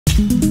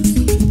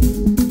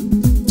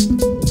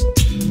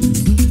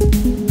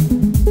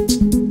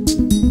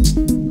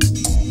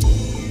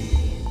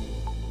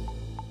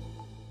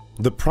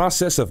The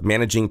process of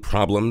managing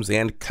problems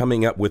and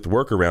coming up with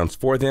workarounds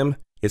for them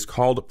is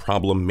called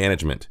problem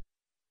management.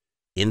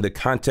 In the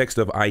context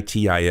of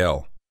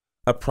ITIL,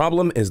 a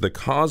problem is the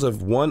cause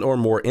of one or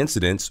more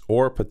incidents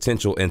or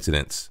potential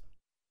incidents.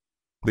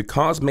 The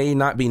cause may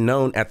not be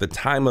known at the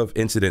time of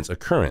incident's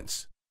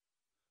occurrence.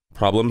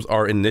 Problems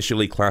are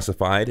initially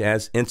classified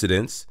as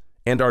incidents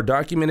and are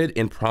documented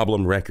in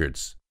problem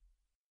records.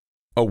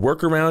 A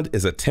workaround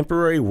is a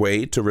temporary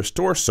way to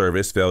restore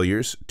service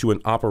failures to an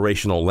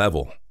operational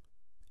level.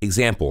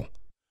 Example,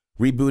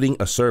 rebooting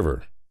a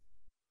server.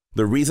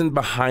 The reason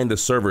behind the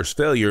server's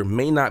failure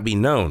may not be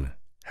known.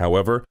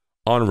 However,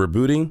 on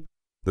rebooting,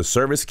 the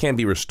service can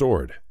be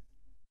restored.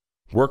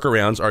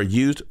 Workarounds are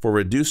used for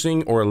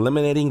reducing or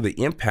eliminating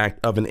the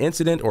impact of an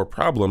incident or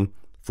problem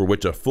for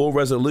which a full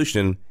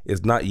resolution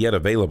is not yet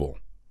available.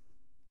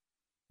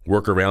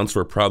 Workarounds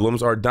for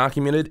problems are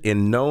documented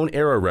in known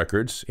error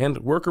records, and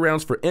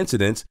workarounds for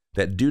incidents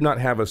that do not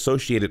have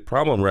associated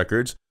problem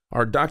records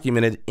are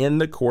documented in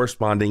the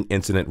corresponding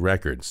incident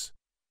records.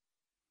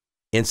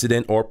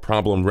 Incident or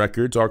problem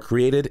records are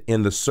created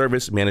in the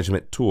Service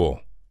Management tool.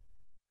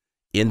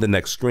 In the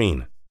next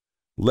screen,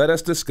 let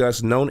us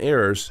discuss known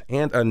errors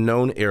and a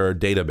known error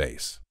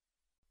database.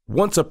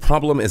 Once a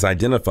problem is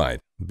identified,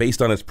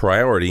 based on its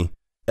priority,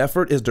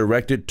 effort is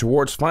directed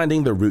towards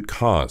finding the root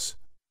cause.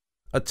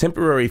 A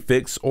temporary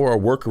fix or a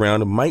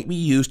workaround might be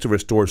used to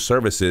restore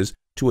services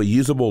to a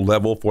usable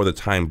level for the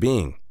time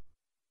being.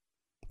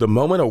 The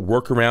moment a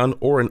workaround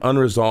or an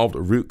unresolved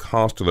root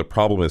cause to the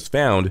problem is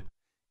found,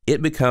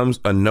 it becomes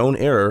a known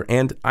error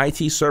and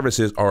IT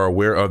services are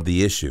aware of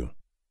the issue.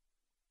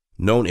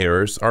 Known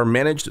errors are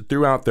managed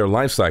throughout their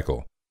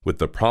lifecycle with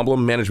the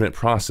problem management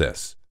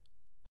process.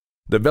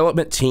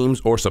 Development teams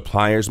or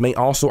suppliers may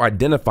also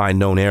identify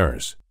known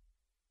errors.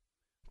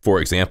 For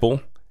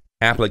example,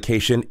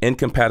 application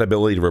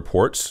incompatibility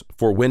reports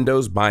for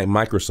Windows by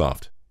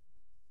Microsoft.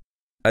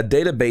 A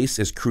database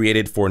is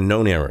created for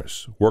known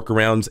errors,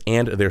 workarounds,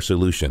 and their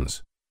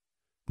solutions.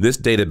 This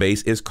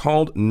database is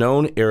called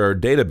Known Error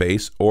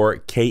Database, or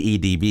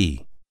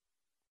KEDB.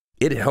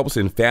 It helps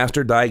in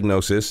faster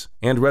diagnosis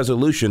and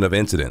resolution of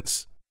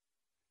incidents.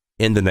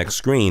 In the next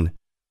screen,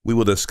 we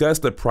will discuss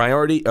the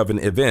priority of an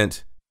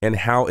event and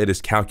how it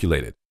is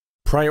calculated.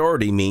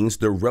 Priority means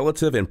the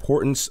relative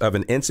importance of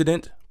an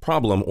incident,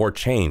 problem, or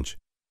change.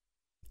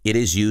 It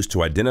is used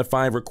to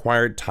identify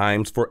required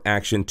times for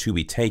action to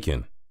be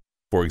taken.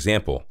 For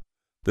example,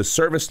 the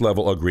Service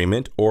Level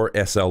Agreement, or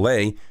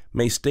SLA,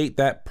 may state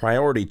that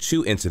priority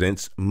 2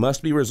 incidents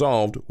must be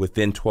resolved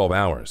within 12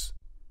 hours.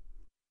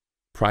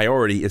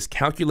 Priority is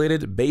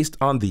calculated based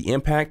on the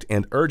impact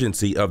and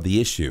urgency of the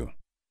issue.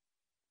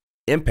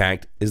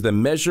 Impact is the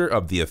measure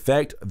of the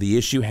effect the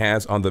issue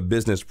has on the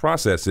business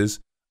processes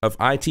of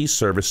IT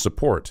service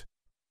support.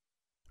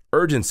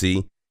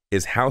 Urgency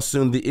is how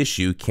soon the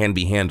issue can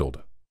be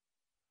handled.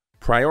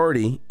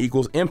 Priority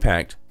equals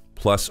impact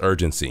plus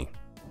urgency.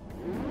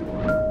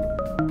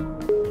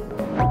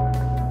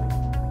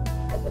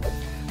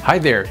 Hi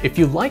there, if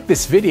you like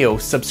this video,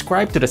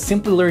 subscribe to the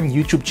Simplilearn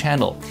YouTube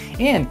channel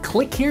and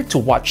click here to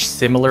watch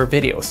similar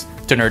videos.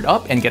 To nerd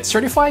up and get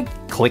certified,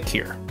 click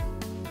here.